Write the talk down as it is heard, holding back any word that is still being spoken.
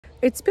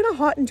It's been a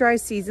hot and dry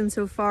season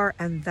so far,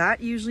 and that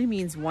usually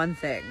means one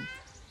thing: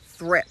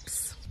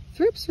 thrips.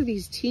 Thrips are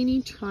these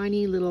teeny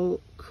tiny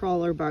little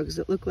crawler bugs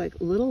that look like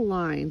little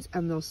lines,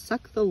 and they'll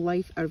suck the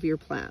life out of your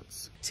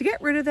plants. To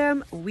get rid of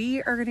them,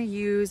 we are going to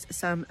use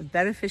some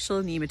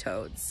beneficial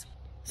nematodes.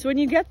 So when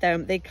you get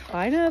them, they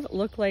kind of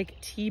look like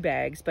tea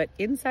bags, but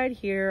inside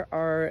here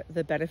are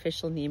the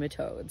beneficial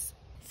nematodes.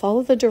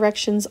 Follow the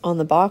directions on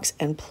the box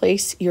and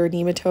place your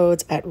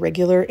nematodes at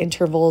regular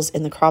intervals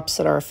in the crops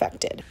that are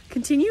affected.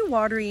 Continue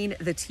watering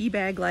the tea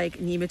bag-like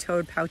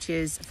nematode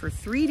pouches for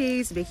 3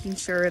 days, making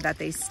sure that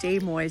they stay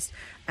moist,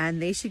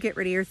 and they should get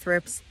rid of your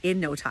thrips in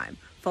no time.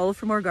 Follow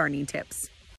for more gardening tips.